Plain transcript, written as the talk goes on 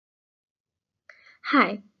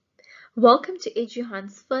Hi, welcome to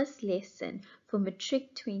Eduhan's first lesson for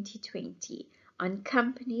Matric 2020 on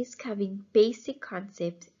companies covering basic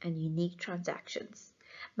concepts and unique transactions.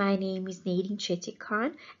 My name is Nadine Chetty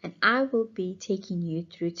Khan and I will be taking you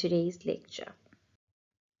through today's lecture.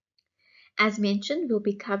 As mentioned, we'll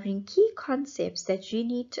be covering key concepts that you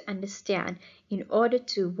need to understand in order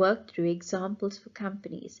to work through examples for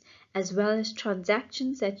companies, as well as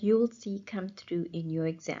transactions that you will see come through in your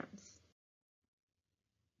exams.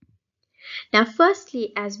 Now,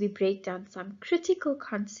 firstly, as we break down some critical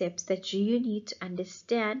concepts that you need to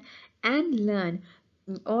understand and learn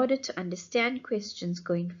in order to understand questions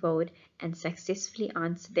going forward and successfully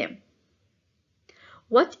answer them.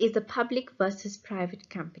 What is a public versus private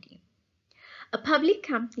company? A public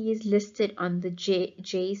company is listed on the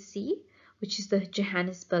JSE, which is the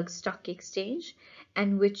Johannesburg Stock Exchange,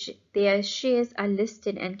 and which their shares are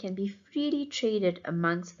listed and can be freely traded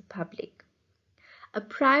amongst the public. A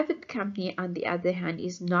private company, on the other hand,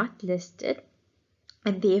 is not listed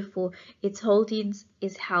and therefore its holdings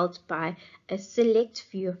is held by a select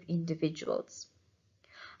few of individuals.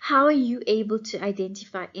 How are you able to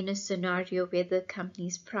identify in a scenario whether a company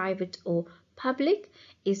is private or public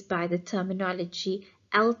is by the terminology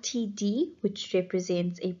LTD, which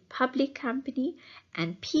represents a public company,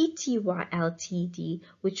 and Pty Ltd,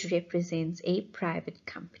 which represents a private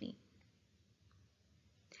company.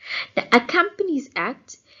 A Companies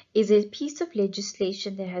Act is a piece of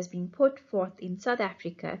legislation that has been put forth in South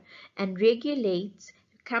Africa and regulates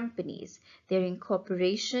companies, their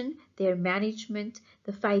incorporation, their management,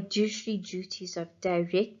 the fiduciary duties of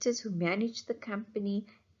directors who manage the company,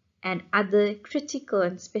 and other critical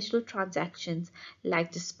and special transactions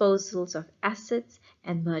like disposals of assets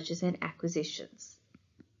and mergers and acquisitions.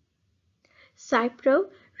 CIPRO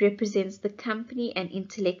represents the Company and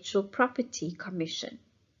Intellectual Property Commission.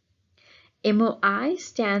 MOI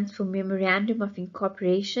stands for Memorandum of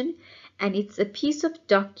Incorporation, and it's a piece of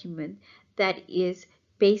document that is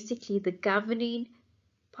basically the governing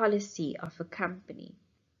policy of a company.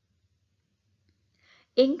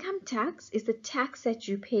 Income tax is the tax that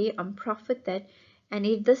you pay on profit and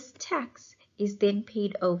if this tax is then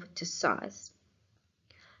paid over to SARS.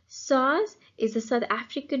 SARS is the South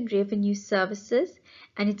African Revenue Services,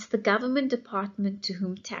 and it's the government department to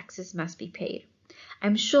whom taxes must be paid.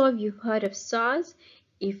 I'm sure you've heard of SARS.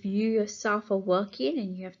 If you yourself are working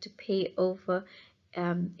and you have to pay over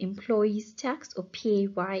employees tax or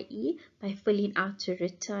PAYE by filling out a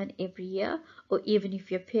return every year, or even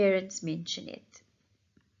if your parents mention it.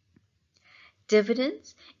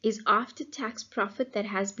 Dividends is after-tax profit that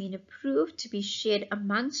has been approved to be shared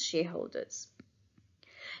amongst shareholders.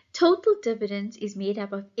 Total dividends is made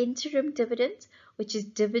up of interim dividends, which is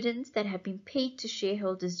dividends that have been paid to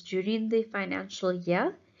shareholders during the financial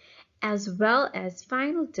year, as well as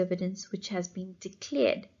final dividends which has been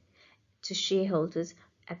declared to shareholders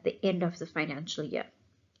at the end of the financial year.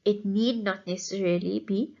 It need not necessarily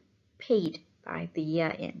be paid by the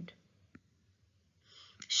year end.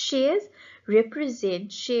 Shares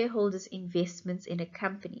represent shareholders' investments in a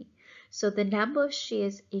company. So the number of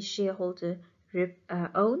shares a shareholder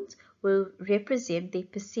owns will represent their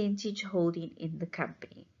percentage holding in the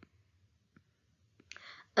company.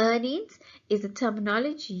 Earnings is a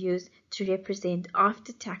terminology used to represent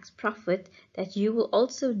after-tax profit that you will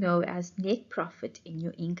also know as net profit in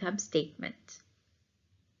your income statement.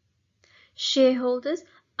 Shareholders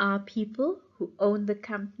are people who own the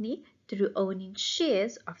company through owning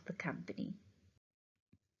shares of the company.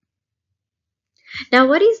 Now,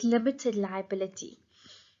 what is limited liability?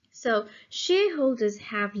 So shareholders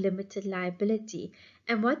have limited liability,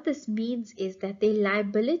 and what this means is that their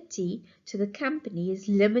liability to the company is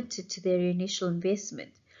limited to their initial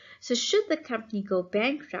investment. So should the company go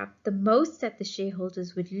bankrupt, the most that the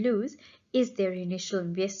shareholders would lose is their initial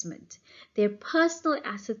investment. Their personal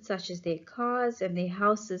assets such as their cars and their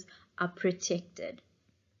houses are protected.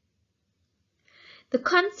 The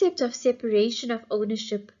concept of separation of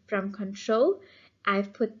ownership from control,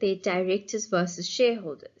 I've put there directors versus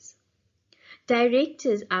shareholders.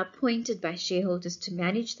 Directors are appointed by shareholders to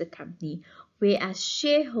manage the company, whereas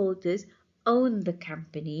shareholders own the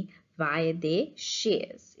company via their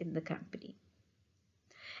shares in the company.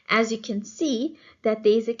 As you can see that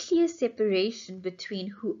there is a clear separation between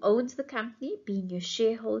who owns the company, being your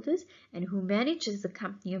shareholders, and who manages the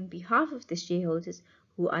company on behalf of the shareholders,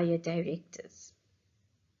 who are your directors.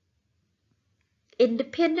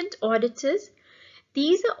 Independent auditors.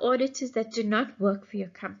 These are auditors that do not work for your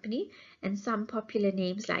company, and some popular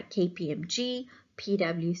names like KPMG,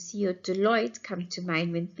 PwC, or Deloitte come to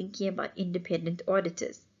mind when thinking about independent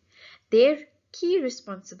auditors. Their key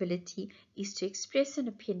responsibility is to express an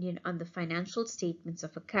opinion on the financial statements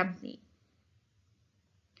of a company,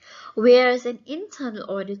 whereas an internal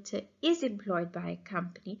auditor is employed by a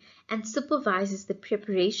company and supervises the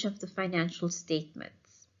preparation of the financial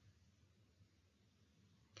statements.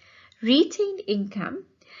 Retained income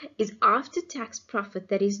is after-tax profit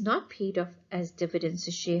that is not paid off as dividends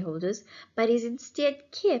to shareholders, but is instead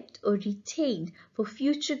kept or retained for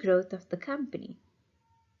future growth of the company.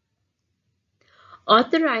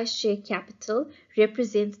 Authorized share capital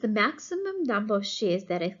represents the maximum number of shares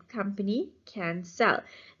that a company can sell.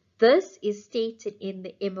 This is stated in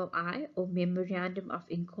the MOI, or Memorandum of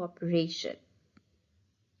Incorporation.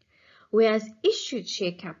 Whereas issued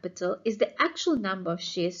share capital is the actual number of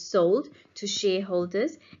shares sold to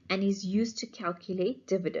shareholders and is used to calculate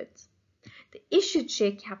dividends. The issued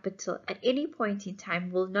share capital at any point in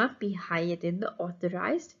time will not be higher than the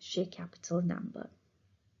authorized share capital number.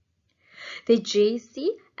 The JSE,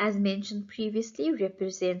 as mentioned previously,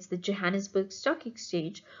 represents the Johannesburg Stock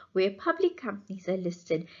Exchange, where public companies are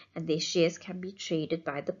listed and their shares can be traded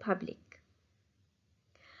by the public.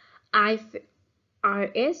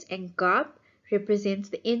 IFRS and GAAP represents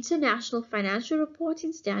the International Financial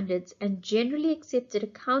Reporting Standards and generally accepted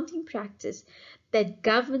accounting practice that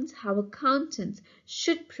governs how accountants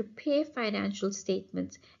should prepare financial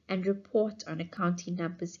statements and report on accounting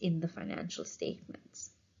numbers in the financial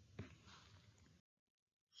statements.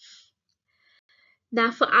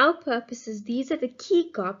 Now, for our purposes, these are the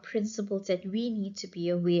key GAAP principles that we need to be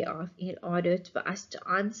aware of in order for us to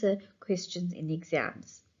answer questions in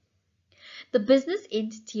exams. The business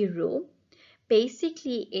entity rule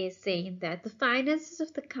basically is saying that the finances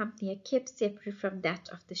of the company are kept separate from that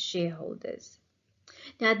of the shareholders.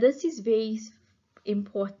 Now, this is very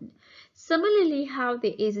important. Similarly, how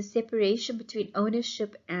there is a separation between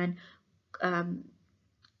ownership and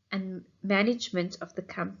management of the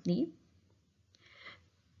company,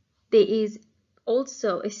 there is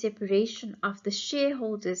also a separation of the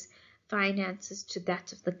shareholders' finances to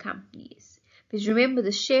that of the companies. Because remember,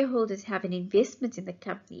 the shareholders have an investment in the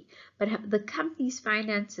company, but the company's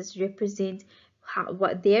finances represent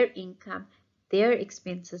what their income, their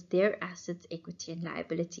expenses, their assets, equity, and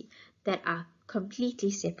liability that are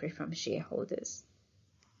completely separate from shareholders.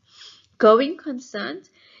 Going concern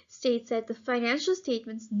states that the financial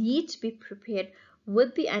statements need to be prepared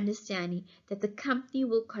with the understanding that the company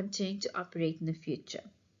will continue to operate in the future.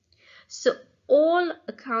 So all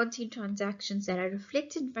accounting transactions that are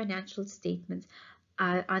reflected in financial statements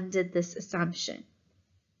are under this assumption.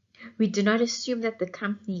 We do not assume that the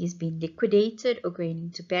company is being liquidated or going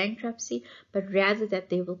into bankruptcy, but rather that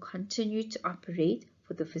they will continue to operate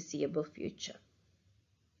for the foreseeable future.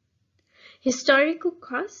 Historical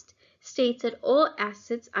cost states that all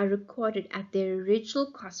assets are recorded at their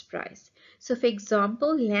original cost price. So, for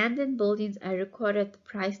example, land and buildings are recorded at the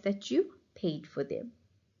price that you paid for them.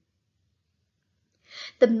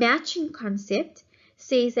 The matching concept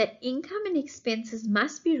says that income and expenses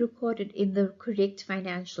must be recorded in the correct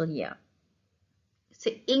financial year. So,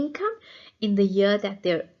 income in the year that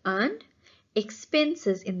they're earned,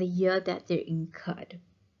 expenses in the year that they're incurred.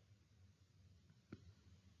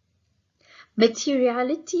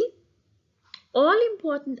 Materiality. All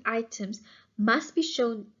important items must be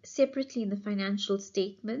shown separately in the financial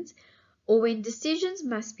statements, or when decisions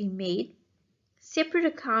must be made, separate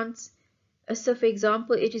accounts. So, for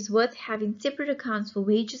example, it is worth having separate accounts for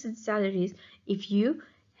wages and salaries if you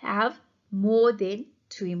have more than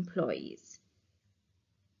 2 employees.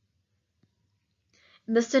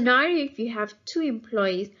 In the scenario, if you have 2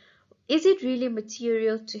 employees, is it really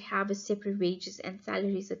material to have a separate wages and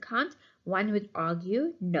salaries account? One would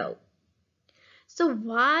argue no. So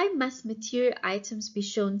why must material items be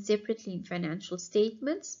shown separately in financial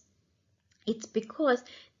statements? It's because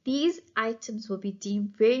these items will be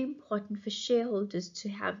deemed very important for shareholders to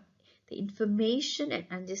have the information and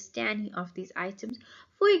understanding of these items.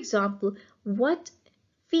 For example, what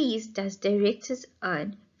fees does directors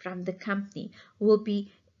earn from the company will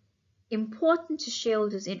be important to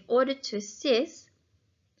shareholders in order to assess,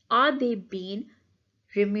 are they being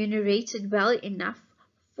remunerated well enough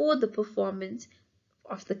for the performance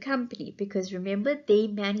of the company? Because remember, they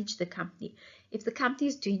manage the company. If the company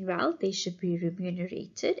is doing well, they should be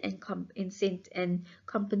remunerated and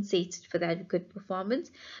compensated for that good performance.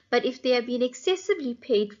 But if they are being excessively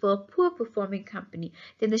paid for a poor performing company,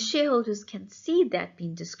 then the shareholders can see that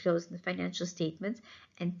being disclosed in the financial statements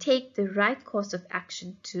and take the right course of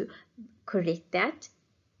action to correct that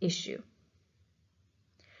issue.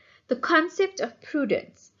 The concept of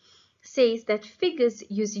prudence says that figures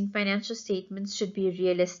used in financial statements should be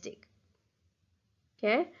realistic.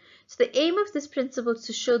 Okay, So the aim of this principle is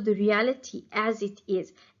to show the reality as it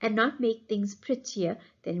is and not make things prettier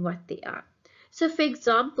than what they are. So for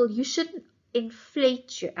example, you shouldn't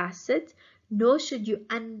inflate your assets, nor should you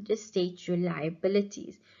understate your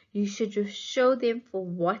liabilities. You should just show them for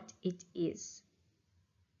what it is.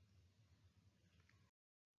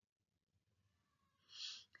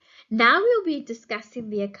 Now we'll be discussing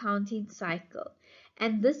the accounting cycle,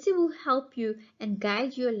 and this will help you and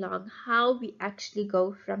guide you along how we actually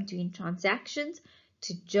go from doing transactions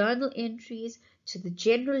to journal entries to the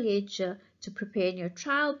general ledger to preparing your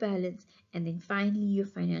trial balance and then finally your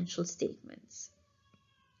financial statements.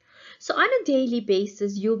 So on a daily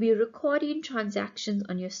basis, you'll be recording transactions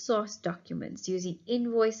on your source documents using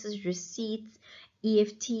invoices, receipts,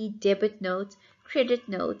 EFT, debit notes, credit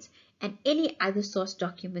notes, and any other source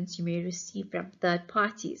documents you may receive from third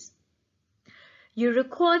parties. You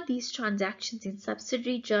record these transactions in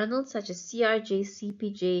subsidiary journals such as CRJ,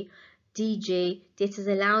 CPJ, DJ, Debtors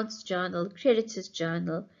Allowance Journal, Creditors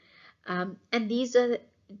Journal, and these are the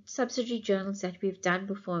subsidiary journals that we've done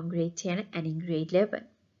before in grade 10 and in grade 11.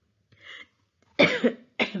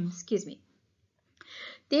 Excuse me.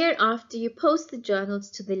 Thereafter, you post the journals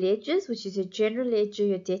to the ledgers, which is your general ledger,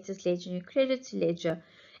 your debtors ledger, and your creditor ledger,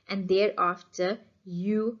 and thereafter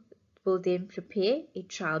you will then prepare a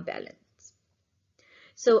trial balance.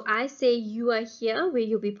 So I say you are here where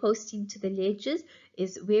you'll be posting to the ledgers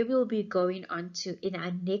is where we'll be going on to in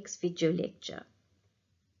our next video lecture.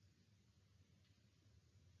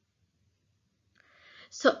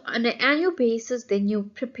 So on an annual basis, then you'll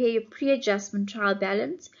prepare your pre-adjustment trial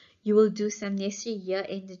balance. You will do some necessary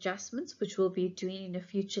year-end adjustments, which we'll be doing in a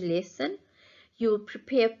future lesson. You will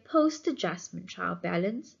prepare post-adjustment trial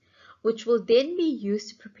balance, which will then be used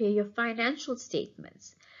to prepare your financial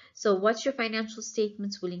statements. So what your financial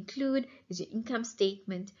statements will include is your income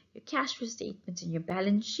statement, your cash flow statement, and your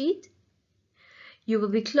balance sheet. You will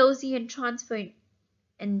be closing and transferring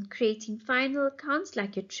and creating final accounts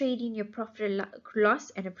like your trading, your profit and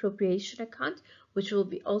loss and appropriation account, which we'll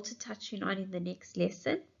be also touching on in the next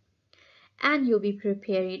lesson. And you'll be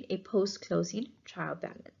preparing a post-closing trial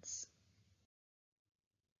balance.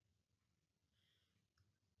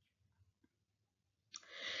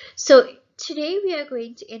 So today we are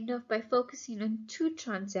going to end off by focusing on two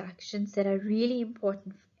transactions that are really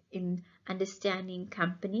important in understanding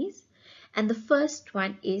companies. And the first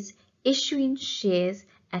one is issuing shares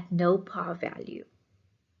at no par value.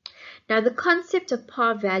 Now the concept of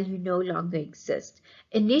par value no longer exists.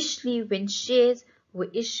 Initially when shares were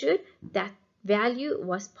issued, that value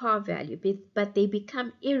was par value, but they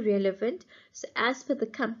become irrelevant. So as per the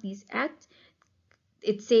Companies Act,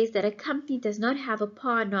 it says that a company does not have a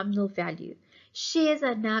par nominal value. Shares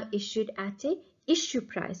are now issued at a issue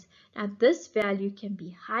price. Now this value can be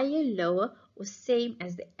higher, lower, or same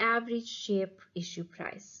as the average share issue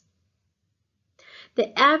price.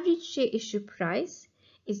 The average share issue price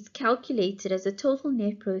is calculated as the total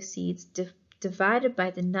net proceeds divided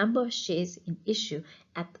by the number of shares in issue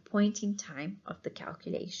at the point in time of the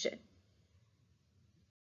calculation.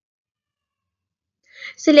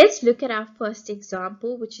 So let's look at our first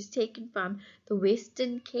example, which is taken from the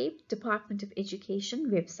Western Cape Department of Education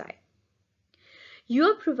website. You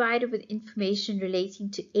are provided with information relating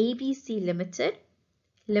to ABC Limited,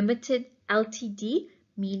 Limited Ltd,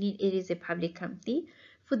 meaning it is a public company,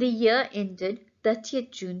 for the year ended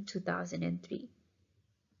 30th June 2003.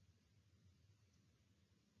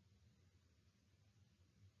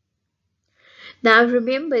 Now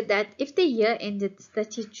remember that if the year ended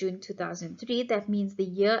 30th June 2003, that means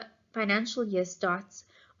the financial year starts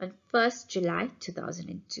on 1st July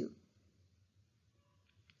 2002.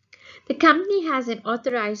 The company has an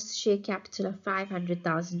authorized share capital of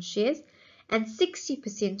 500,000 shares, and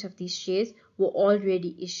 60% of these shares were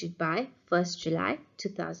already issued by 1st July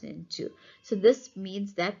 2002. So this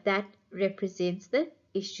means that that represents the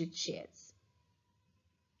issued shares.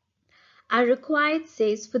 Our required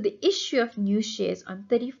says for the issue of new shares on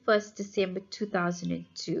 31st December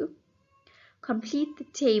 2002, complete the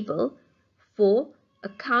table for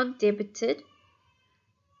account debited,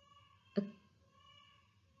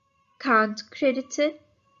 account credited,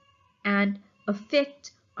 and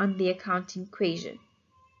effect on the accounting equation.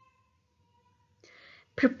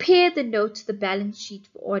 Prepare the note to the balance sheet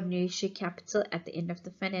for ordinary share capital at the end of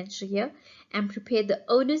the financial year, and prepare the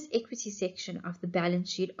owner's equity section of the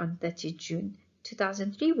balance sheet on 30th June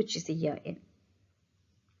 2003, which is the year end.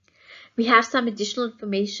 We have some additional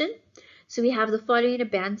information. So we have the following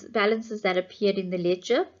balances that appeared in the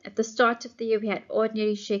ledger. At the start of the year, we had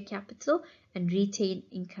ordinary share capital and retained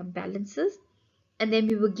income balances. And then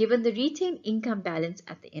we were given the retained income balance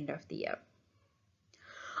at the end of the year.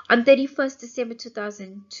 On 31st December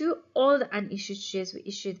 2002, all the unissued shares were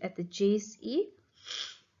issued at the JSE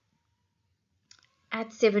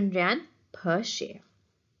at 7 Rand per share.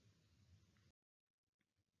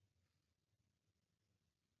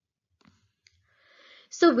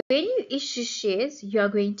 So when you issue shares, you are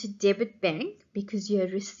going to debit bank because you are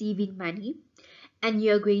receiving money, and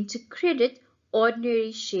you are going to credit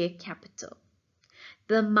ordinary share capital.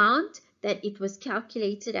 The amount that it was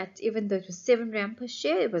calculated at, even though it was 7 Rand per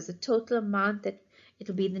share, it was a total amount that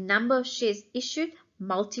it'll be the number of shares issued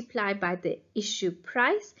multiplied by the issue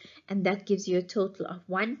price, and that gives you a total of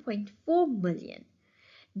 1.4 million.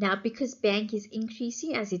 Now, because bank is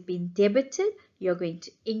increasing as it's been debited, you're going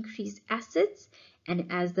to increase assets,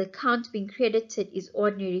 and as the account being credited is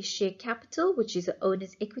ordinary share capital, which is an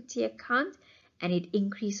owner's equity account, and it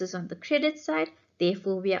increases on the credit side,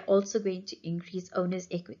 therefore we are also going to increase owner's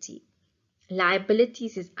equity.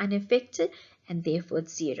 Liabilities is unaffected, and therefore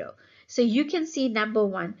it's 0. So you can see number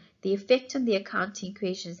 1, the effect on the accounting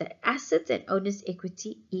equation is that assets and owner's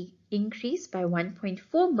equity increase by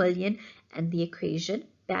 1.4 million, and the equation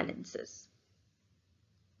balances.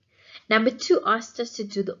 Number 2 asked us to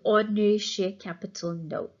do the ordinary share capital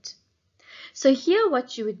note. So here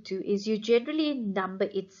what you would do is you generally number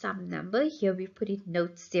it some number. Here we put it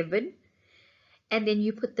note 7, and then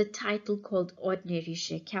you put the title called ordinary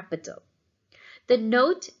share capital. The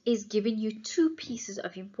note is giving you 2 pieces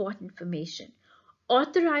of important information: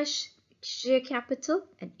 authorized share capital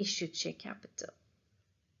and issued share capital.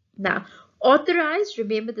 Now, authorized,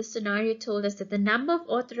 remember the scenario told us that the number of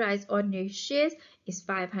authorized ordinary shares is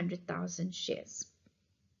 500,000 shares.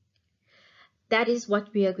 That is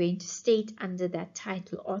what we are going to state under that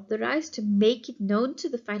title, authorized, to make it known to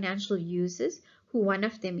the financial users, who one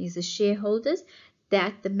of them is the shareholders,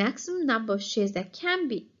 that the maximum number of shares that can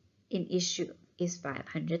be in issue is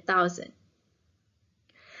 500,000.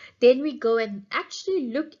 Then we go and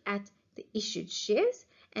actually look at the issued shares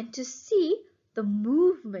and to see the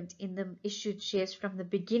movement in the issued shares from the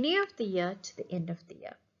beginning of the year to the end of the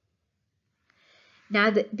year. Now,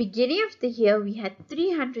 the beginning of the year, we had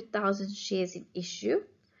 300,000 shares in issue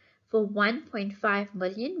for 1.5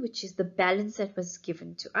 million, which is the balance that was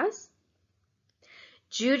given to us.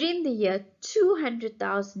 During the year,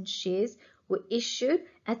 200,000 shares were issued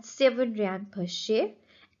at 7 Rand per share,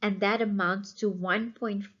 and that amounts to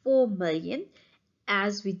 1.4 million,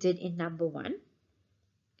 as we did in number 1.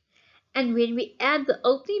 And when we add the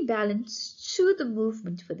opening balance to the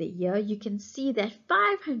movement for the year, you can see that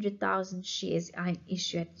 500,000 shares are in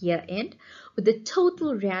issue at year end with a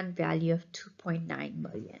total Rand value of 2.9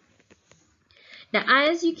 million. Now,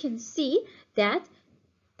 as you can see that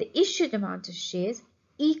the issued amount of shares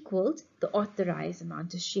equaled the authorized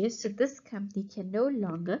amount of shares, so this company can no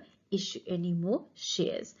longer issue any more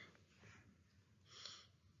shares.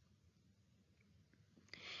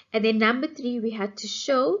 And then number 3, we had to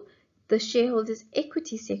show the shareholders'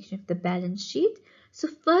 equity section of the balance sheet. So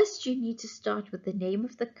first you need to start with the name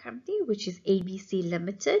of the company, which is ABC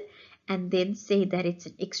Limited, and then say that it's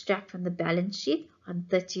an extract from the balance sheet on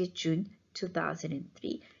 30th June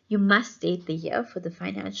 2003. You must state the year for the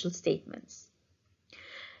financial statements.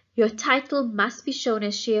 Your title must be shown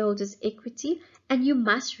as shareholders' equity, and you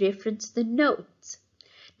must reference the notes.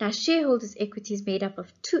 Now, shareholders' equity is made up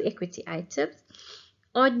of 2 equity items: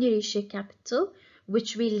 ordinary share capital,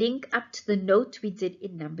 which we link up to the note we did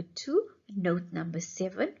in number 2, note number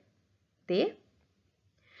 7 there,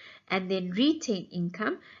 and then retained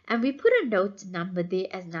income, and we put a note number there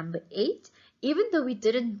as number 8, even though we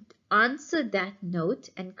didn't answer that note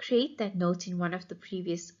and create that note in one of the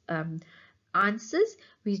previous answers,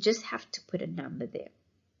 we just have to put a number there.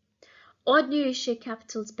 Ordinary share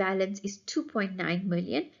capital's balance is 2.9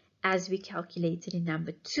 million, as we calculated in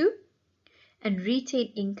number 2. And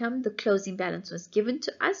retained income, the closing balance was given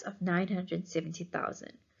to us of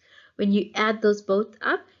 970,000. When you add those both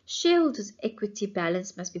up, shareholders' equity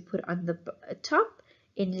balance must be put on the top,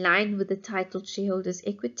 in line with the titled shareholders'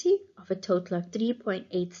 equity of a total of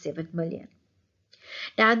 3.87 million.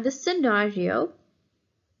 Now, in this scenario,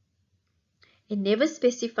 it never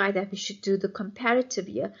specified that we should do the comparative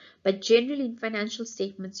year, but generally in financial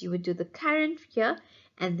statements, you would do the current year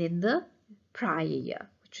and then the prior year,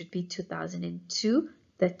 which would be 2002,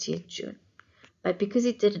 30th June. But because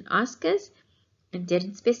it didn't ask us and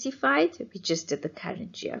didn't specify it, we just did the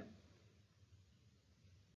current year.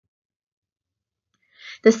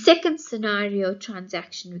 The second scenario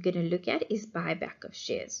transaction we're going to look at is buyback of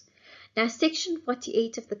shares. Now, Section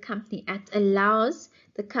 48 of the Company Act allows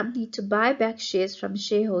the company to buy back shares from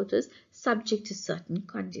shareholders subject to certain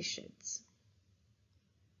conditions.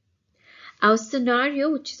 Our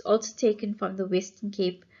scenario, which is also taken from the Western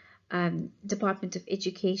Cape Department of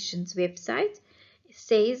Education's website,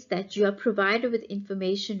 says that you are provided with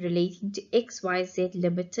information relating to XYZ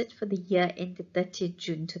Limited for the year ended 30th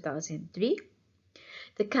June 2003.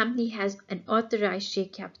 The company has an authorized share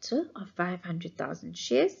capital of 500,000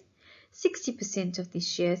 shares. 60% of these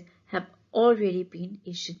shares have already been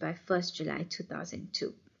issued by 1st July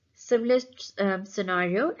 2002. Similar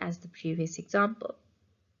scenario as the previous example.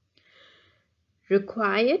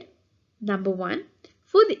 Required, number 1,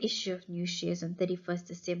 for the issue of new shares on 31st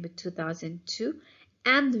December 2002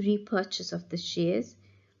 and the repurchase of the shares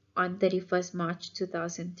on 31st March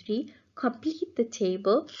 2003, complete the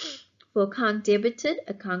table for account debited,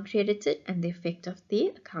 account credited, and the effect of the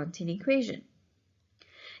accounting equation.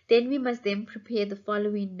 Then we must then prepare the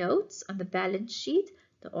following notes on the balance sheet,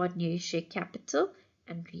 the ordinary share capital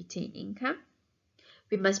and retained income.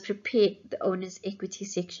 We must prepare the owner's equity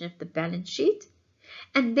section of the balance sheet.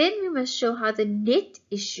 And then we must show how the net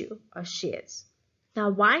issue of shares. Now,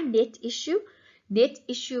 why net issue? Net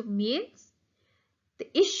issue means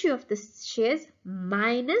the issue of the shares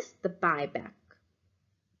minus the buyback.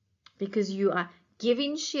 Because you are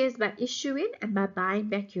giving shares by issuing, and by buying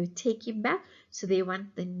back you're taking back. So they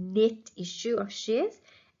want the net issue of shares,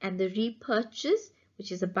 and the repurchase,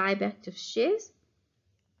 which is a buyback of shares,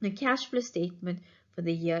 the cash flow statement for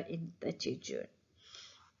the year in 30 June.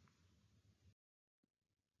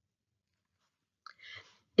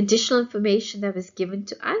 Additional information that was given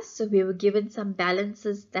to us. So we were given some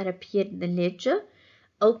balances that appeared in the ledger.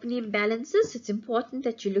 Opening balances, it's important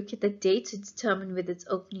that you look at the date to determine whether it's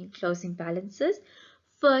opening and closing balances.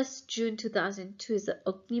 1st June 2002 is the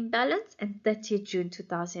opening balance and 30th June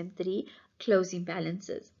 2003 closing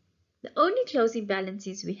balances. The only closing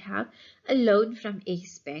balances we have a loan from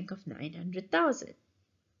Ace Bank of 900,000.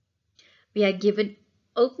 We are given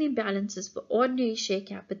opening balances for ordinary share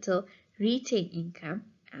capital, retained income,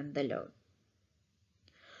 and the loan.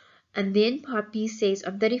 And then part B says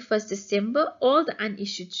on 31st December, all the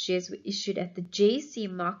unissued shares were issued at the JC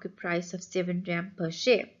market price of 7 Rand per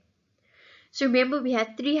share. So remember, we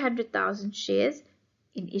had 300,000 shares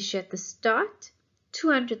in issue at the start.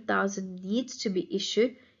 200,000 needs to be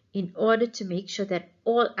issued in order to make sure that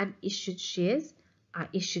all unissued shares are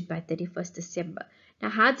issued by 31st December. Now,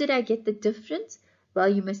 how did I get the difference? Well,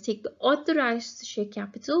 you must take the authorized share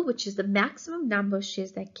capital, which is the maximum number of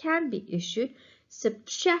shares that can be issued,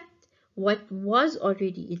 subtract what was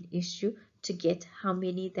already in issue to get how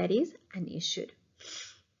many that is unissued.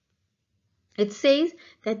 It says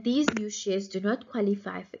that these new shares do not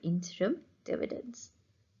qualify for interim dividends.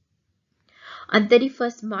 On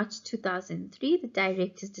 31st March 2003, the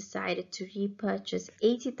directors decided to repurchase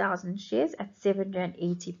 80,000 shares at 7 Rand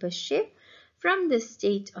 80 per share from the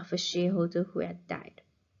estate of a shareholder who had died.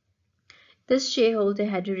 This shareholder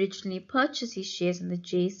had originally purchased his shares in the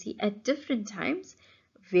JC at different times,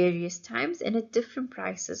 various times, and at different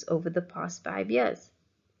prices over the past 5 years.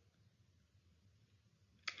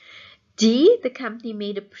 D, the company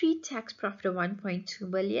made a pre-tax profit of 1.2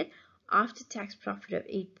 million, after-tax profit of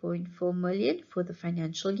 8.4 million for the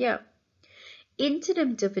financial year.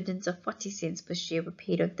 Interim dividends of 40 cents per share were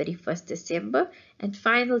paid on 31st December, and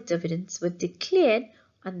final dividends were declared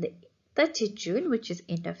on the 30th June, which is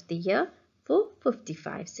end of the year, for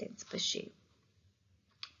 55 cents per share.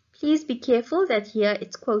 Please be careful that here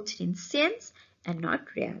it's quoted in cents and not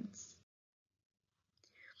rands.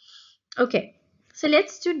 Okay, so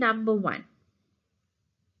let's do number 1.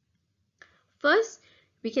 First,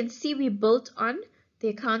 we can see we built on the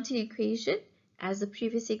accounting equation as the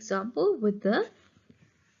previous example with the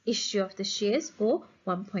issue of the shares for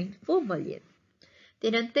 1.4 million.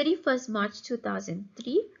 Then on 31st March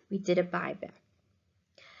 2003, we did a buyback.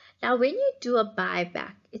 Now, when you do a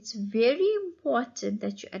buyback, it's very important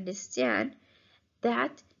that you understand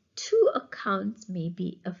that 2 accounts may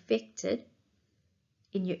be affected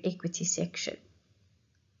in your equity section.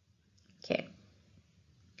 Okay.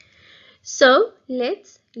 So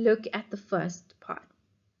let's look at the first part.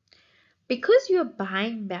 Because you're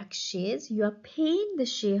buying back shares, you are paying the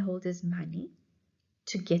shareholders money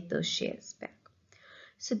to get those shares back.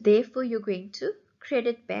 So therefore, you're going to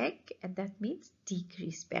credit bank, and that means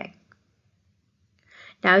decrease bank.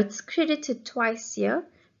 Now it's credited twice here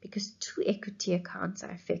because 2 equity accounts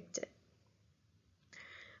are affected.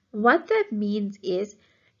 What that means is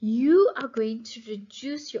you are going to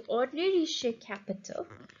reduce your ordinary share capital,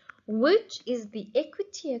 which is the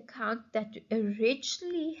equity account that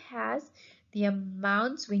originally has the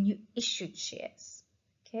amounts when you issued shares.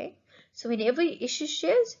 Okay, so whenever you issue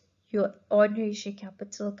shares, your ordinary share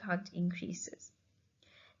capital account increases.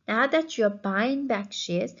 Now that you're buying back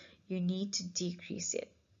shares, you need to decrease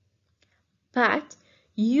it. But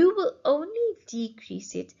you will only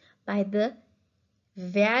decrease it by the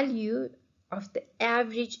value of the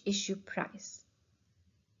average issue price.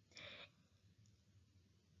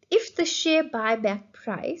 If the share buyback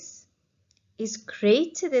price is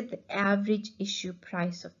greater than the average issue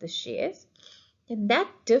price of the shares, then that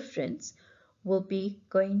difference will be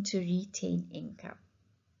going to retain income.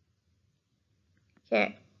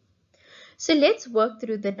 Okay, so let's work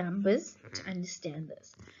through the numbers to understand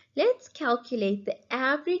this. Let's calculate the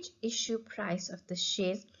average issue price of the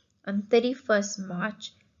shares on 31st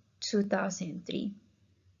March 2003.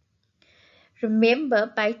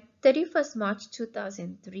 Remember, by 31st March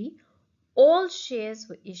 2003, all shares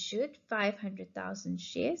were issued, 500,000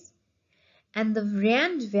 shares, and the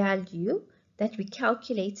rand value that we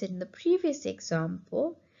calculated in the previous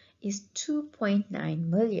example is 2.9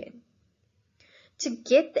 million. To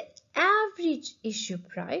get the average issue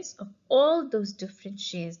price of all those different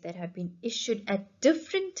shares that have been issued at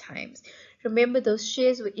different times. Remember, those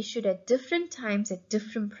shares were issued at different times at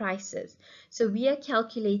different prices. So we are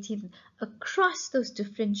calculating across those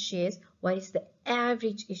different shares what is the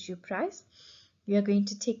average issue price. We are going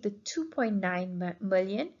to take the 2.9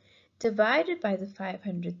 million divided by the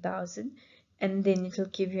 500,000, and then it will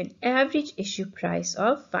give you an average issue price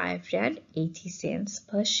of 5 Rand 80 cents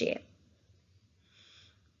per share.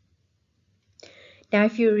 Now,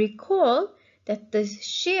 if you recall that the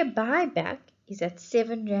share buyback is at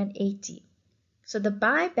 7 Rand 80. So the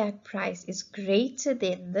buyback price is greater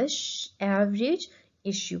than the average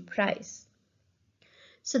issue price.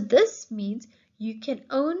 So this means you can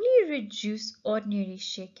only reduce ordinary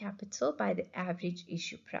share capital by the average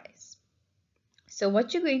issue price. So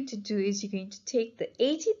what you're going to do is you're going to take the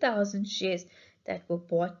 80,000 shares that were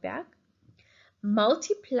bought back,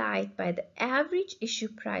 multiplied by the average issue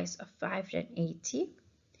price of 580,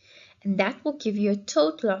 and that will give you a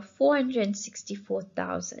total of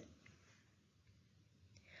 464,000.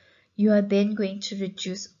 You are then going to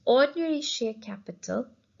reduce ordinary share capital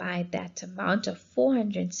by that amount of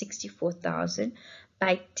 464,000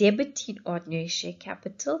 by debiting ordinary share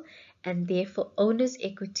capital, and therefore owner's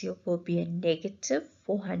equity will be a negative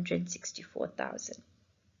 464,000.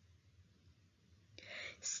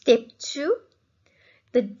 Step 2,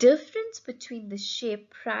 the difference between the share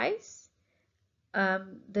price,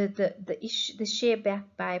 the share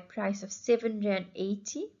back by price of 7 Rand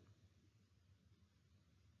 80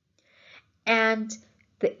 and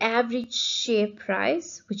the average share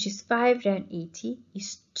price, which is 5 Rand 80,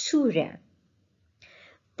 is 2 Rand.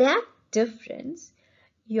 That difference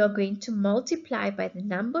you are going to multiply by the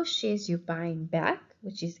number of shares you're buying back,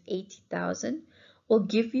 which is 80,000, will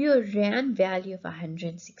give you a Rand value of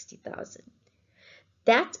 160,000.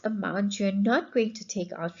 That amount you're not going to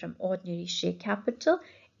take out from ordinary share capital.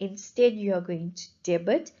 Instead, you are going to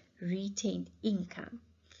debit retained income.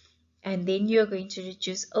 And then you're going to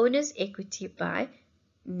reduce owner's equity by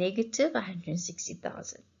negative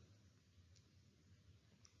 160,000.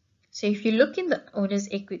 So if you look in the owner's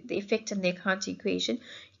equity, the effect on the account equation,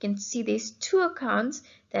 you can see there's two accounts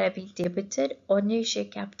that have been debited, ordinary share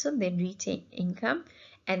capital, then retained income,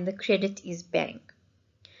 and the credit is bank.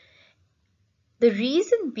 The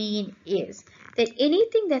reason being is that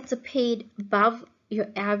anything that's paid above your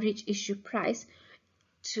average issue price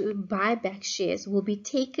to buy back shares will be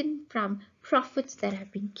taken from profits that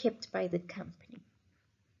have been kept by the company.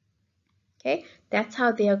 Okay, that's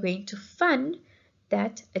how they are going to fund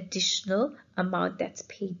that additional amount that's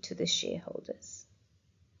paid to the shareholders.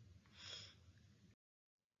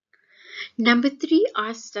 Number 3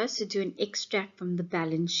 asked us to do an extract from the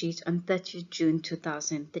balance sheet on 30th June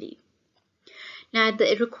 2003. Now,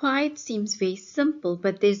 the required seems very simple,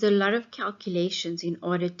 but there's a lot of calculations in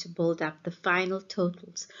order to build up the final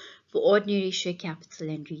totals for ordinary share capital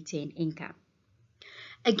and retained income.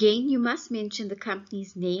 Again, you must mention the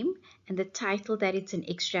company's name and the title that it's an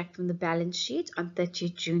extract from the balance sheet on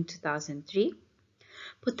 30th June 2003.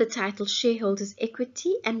 Put the title shareholders'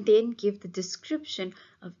 equity and then give the description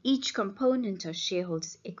of each component of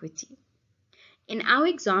shareholders' equity. In our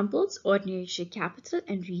examples, ordinary share capital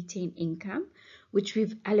and retained income, which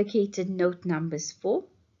we've allocated note numbers for.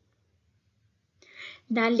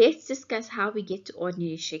 Now let's discuss how we get to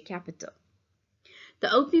ordinary share capital.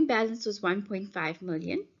 The opening balance was 1.5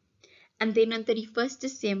 million, and then on 31st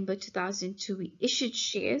December 2002 we issued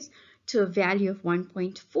shares to a value of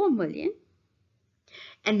 1.4 million,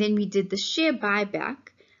 and then we did the share buyback.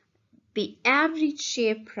 The average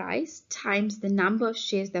share price times the number of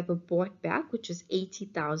shares that were bought back, which was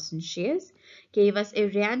 80,000 shares, gave us a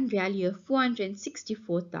Rand value of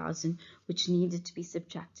 464,000, which needed to be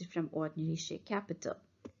subtracted from ordinary share capital.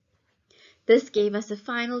 This gave us a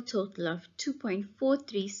final total of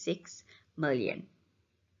 2.436 million.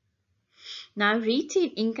 Now,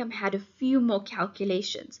 retained income had a few more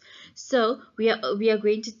calculations. So we are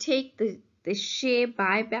going to take the share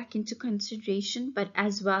buyback into consideration, but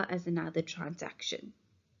as well as another transaction.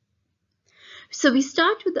 So we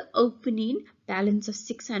start with the opening balance of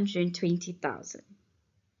 620,000.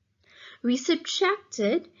 We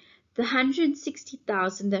subtracted the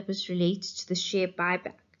 160,000 that was related to the share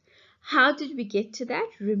buyback. How did we get to that?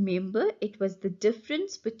 Remember, it was the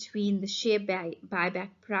difference between the share buyback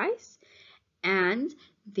price and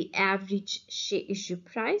the average share issue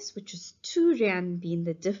price, which was 2 Rand being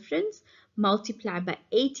the difference, multiplied by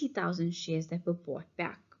 80,000 shares that were bought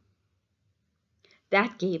back.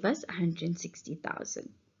 That gave us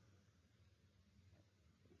 160,000.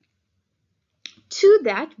 To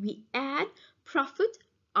that, we add profit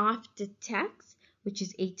after tax, which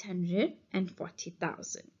is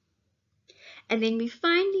 840,000. And then we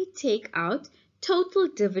finally take out total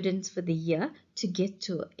dividends for the year to get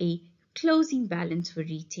to a closing balance for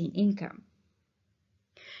retained income.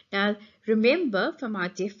 Now, remember from our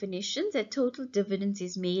definitions that total dividends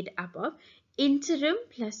is made up of interim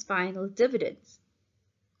plus final dividends.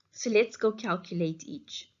 So let's go calculate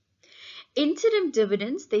each. Interim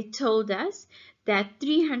dividends, they told us that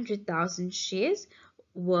 300,000 shares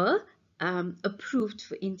were approved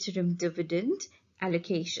for interim dividend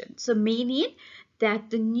allocation. So meaning that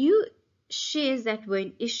the new shares that were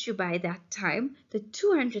in issue by that time, the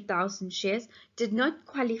 200,000 shares, did not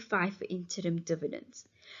qualify for interim dividends.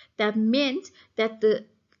 That meant that the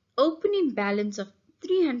opening balance of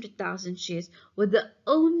 300,000 shares were the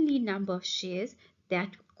only number of shares that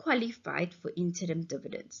qualified for interim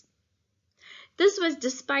dividends. This was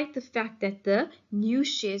despite the fact that the new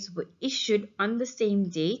shares were issued on the same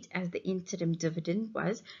date as the interim dividend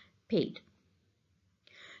was paid.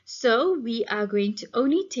 So we are going to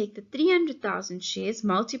only take the 300,000 shares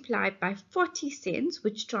multiplied by 40 cents,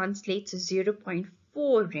 which translates to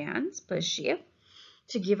 0.4 rands per share,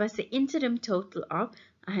 to give us an interim total of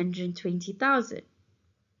 120,000.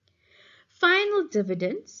 Final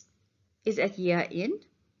dividends is at year end.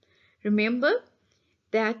 Remember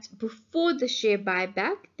that before the share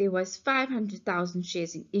buyback, there was 500,000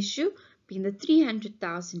 shares in issue, being the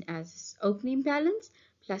 300,000 as opening balance,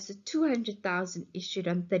 plus the 200,000 issued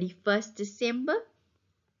on 31st December,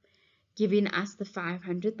 giving us the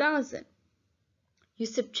 500,000. You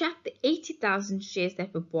subtract the 80,000 shares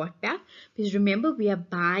that were bought back, because remember we are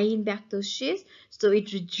buying back those shares, so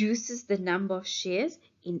it reduces the number of shares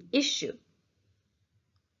in issue.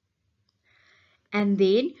 And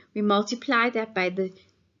then we multiply that by the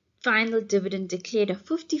final dividend declared of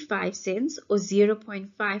 55 cents or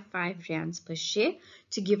 0.55 rands per share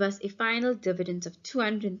to give us a final dividend of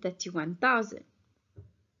 231,000.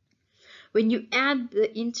 When you add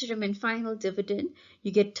the interim and final dividend,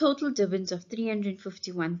 you get total dividends of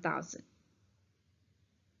 351,000.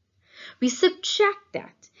 We subtract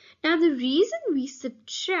that. Now, the reason we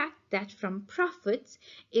subtract that from profits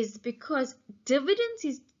is because dividends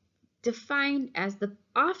is defined as the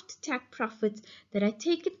after-tax profits that are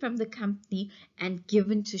taken from the company and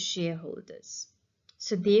given to shareholders.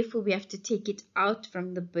 So therefore, we have to take it out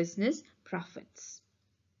from the business profits.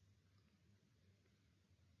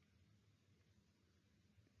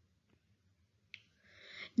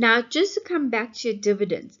 Now, just to come back to your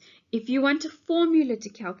dividends, if you want a formula to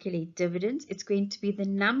calculate dividends, it's going to be the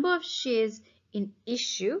number of shares in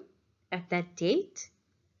issue at that date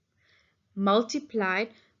multiplied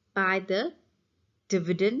by the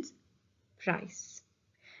dividend price.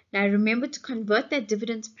 Now remember to convert that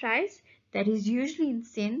dividend price, that is usually in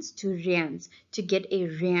cents, to rands to get a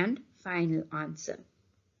rand final answer.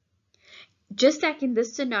 Just like in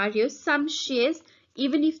this scenario, some shares,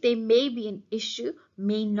 even if they may be an issue,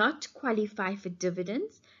 may not qualify for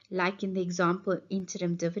dividends, like in the example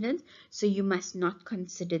interim dividends, so you must not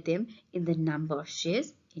consider them in the number of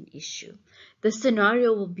shares in issue. The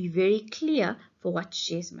scenario will be very clear for what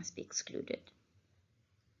shares must be excluded.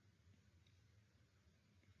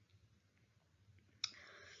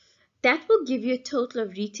 That will give you a total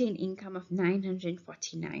of retained income of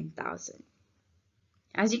 949,000.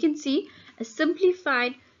 As you can see, a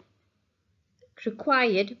simplified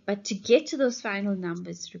required, but to get to those final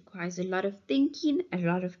numbers requires a lot of thinking, a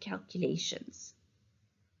lot of calculations.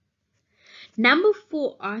 Number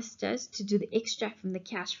 4 asked us to do the extract from the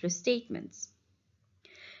cash flow statements.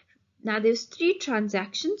 Now there's 3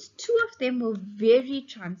 transactions. 2 of them were very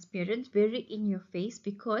transparent, very in your face,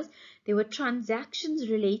 because there were transactions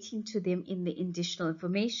relating to them in the additional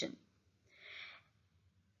information.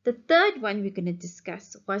 The third one we're going to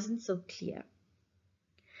discuss wasn't so clear.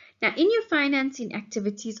 Now, in your financing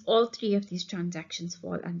activities, all three of these transactions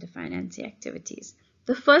fall under financing activities.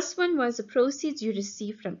 The first one was the proceeds you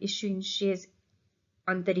received from issuing shares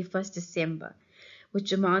on 31st December,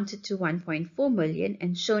 which amounted to 1.4 million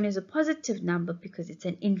and shown as a positive number because it's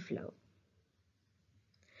an inflow.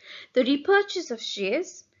 The repurchase of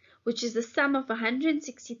shares, which is the sum of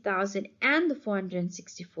 160,000 and the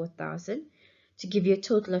 464,000, to give you a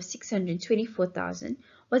total of 624,000,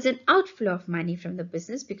 was an outflow of money from the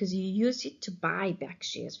business because you used it to buy back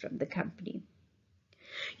shares from the company.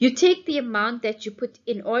 You take the amount that you put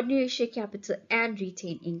in ordinary share capital and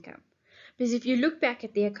retained income. Because if you look back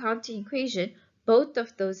at the accounting equation, both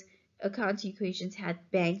of those accounting equations had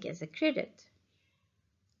bank as a credit.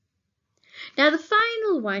 Now the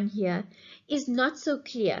final one here is not so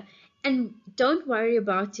clear, and don't worry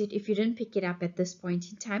about it if you didn't pick it up at this point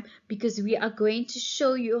in time, because we are going to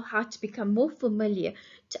show you how to become more familiar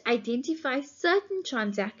to identify certain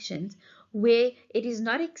transactions where it is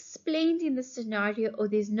not explained in the scenario or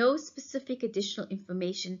there's no specific additional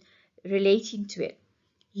information relating to it.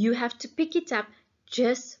 You have to pick it up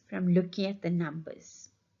just from looking at the numbers.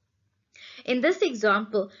 In this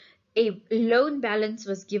example, a loan balance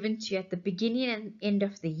was given to you at the beginning and end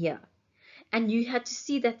of the year, and you had to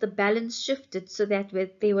see that the balance shifted so that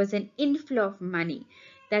there was an inflow of money.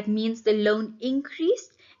 That means the loan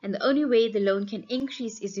increased, and the only way the loan can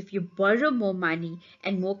increase is if you borrow more money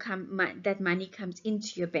and that money comes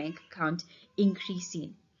into your bank account,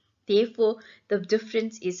 increasing. Therefore, the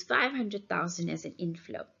difference is 500,000 as an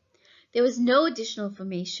inflow. There was no additional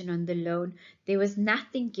information on the loan. There was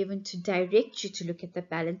nothing given to direct you to look at the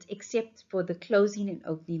balance except for the closing and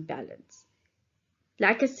opening balance.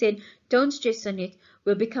 Like I said, don't stress on it.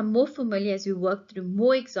 We'll become more familiar as we work through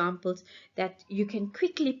more examples that you can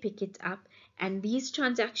quickly pick it up. And these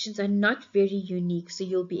transactions are not very unique, so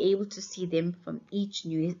you'll be able to see them from each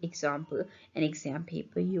new example and exam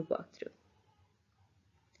paper you work through.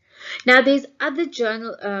 Now, there's other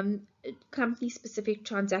company-specific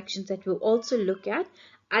transactions that we'll also look at.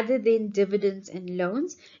 Other than dividends and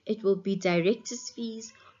loans, it will be directors'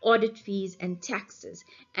 fees, audit fees, and taxes,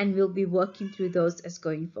 and we'll be working through those as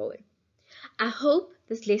going forward. I hope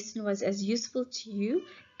this lesson was as useful to you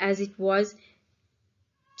as it was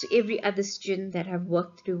to every other student that I've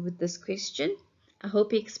worked through with this question. I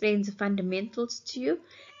hope it explains the fundamentals to you,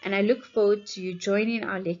 and I look forward to you joining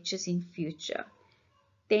our lectures in future.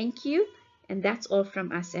 Thank you, and that's all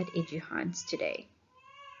from us at EduHans today.